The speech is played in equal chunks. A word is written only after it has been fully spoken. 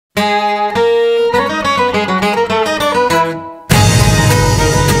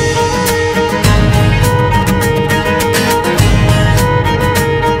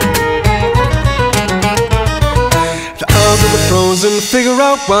figure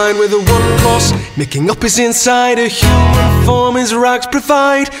out wine with a one cross, making up his inside, a human form his rags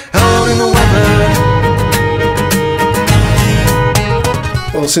provide, out in the weather.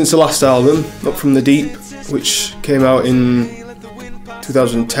 Well, since the last album, Up From The Deep, which came out in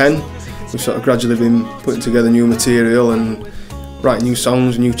 2010, we've sort of gradually been putting together new material and writing new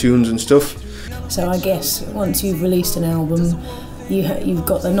songs, new tunes and stuff. So I guess once you've released an album, you've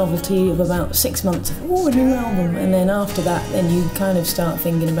got the novelty of about 6 months of, oh, a new album, and then after that then you kind of start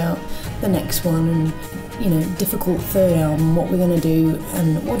thinking about the next one and, you know, difficult third album, what we're going to do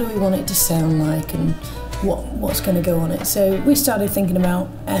and what do we want it to sound like and what's going to go on it. So we started thinking about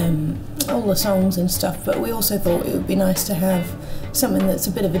all the songs and stuff, but we also thought it would be nice to have something that's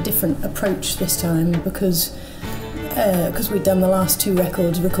a bit of a different approach this time because we'd done the last 2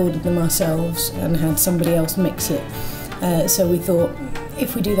 records, recorded them ourselves and had somebody else mix it. So we thought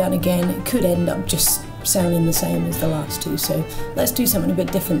if we do that again it could end up just sounding the same as the last 2, so let's do something a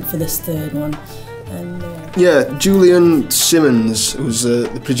bit different for this third one. And, yeah, Julian Simmons was the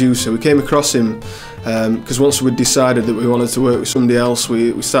producer. We came across him because once we'd decided that we wanted to work with somebody else,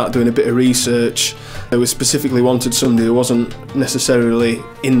 we started doing a bit of research. We specifically wanted somebody who wasn't necessarily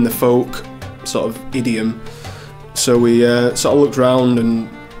in the folk sort of idiom. So we sort of looked round and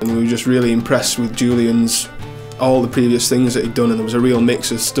we were just really impressed with Julian's all the previous things that he'd done, and there was a real mix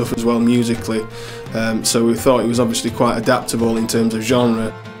of stuff as well musically. So we thought he was obviously quite adaptable in terms of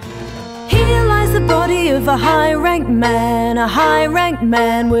genre. Here lies the body of a high-ranked man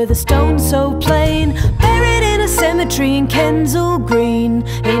with a stone so plain, buried in a cemetery in Kensal Green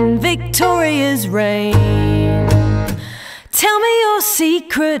in Victoria's reign. Tell me your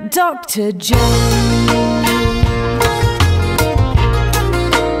secret, Dr. Jane.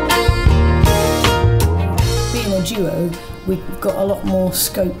 Duo, we've got a lot more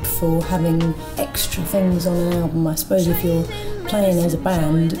scope for having extra things on an album. I suppose if you're playing as a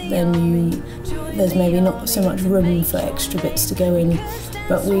band, then there's maybe not so much room for extra bits to go in.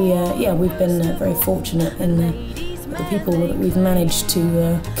 But we've been very fortunate in the people that we've managed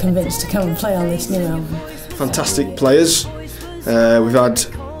to convince to come and play on this new album. Fantastic players. We've had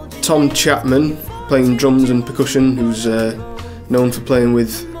Tom Chapman playing drums and percussion, who's known for playing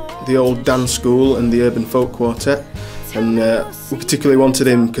with the Old Dance School and the Urban Folk Quartet, and we particularly wanted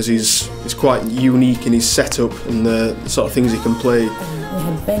him because he's quite unique in his setup and the sort of things he can play. We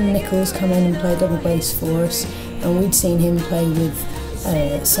had Ben Nichols come in and play double bass for us, and we'd seen him play with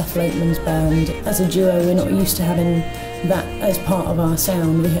Seth Lakeman's band. As a duo, we're not used to having that as part of our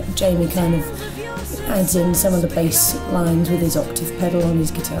sound. Jamie kind of adds in some of the bass lines with his octave pedal on his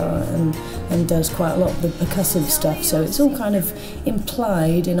guitar and does quite a lot of the percussive stuff, so it's all kind of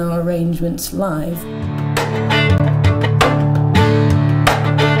implied in our arrangements live.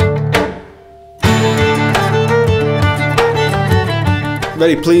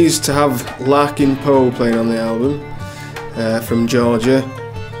 Very pleased to have Larkin Poe playing on the album, from Georgia,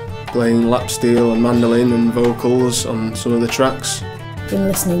 playing lap steel and mandolin and vocals on some of the tracks. Been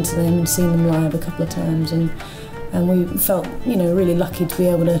listening to them and seen them live a couple of times, and we felt, you know, really lucky to be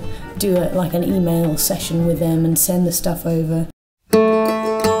able to do like an email session with them and send the stuff over.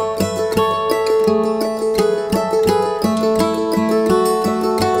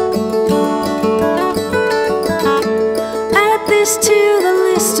 Add this to the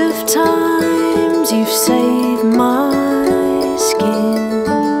list of times you've saved my skin.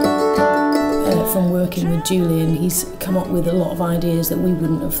 From working with Julian, he's come up with a lot of ideas that we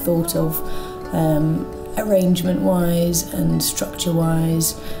wouldn't have thought of, arrangement-wise and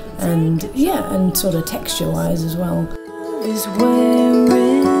structure-wise, and and sort of texture-wise as well. Is wearing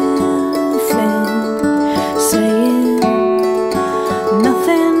thin, saying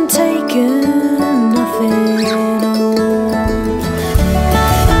nothing taken, nothing owned.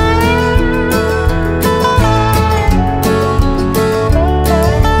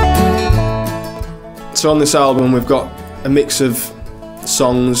 So on this album we've got a mix of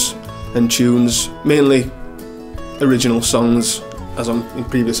songs and tunes, mainly original songs as on in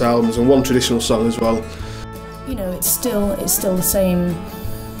previous albums, and one traditional song as well. You know, it's still the same.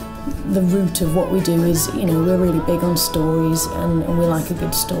 The root of what we do is, you know, we're really big on stories, and we like a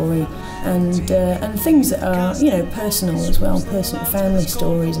good story, and things that are, you know, personal as well, personal family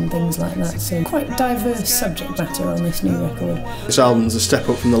stories and things like that. So quite diverse subject matter on this new record. This album's a step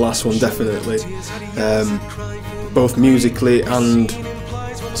up from the last one, definitely, both musically and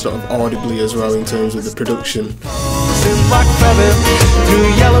sort of audibly as well in terms of the production. Through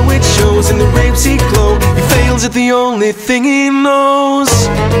yellow it shows in the rapeseed glow. He fails at the only thing he knows.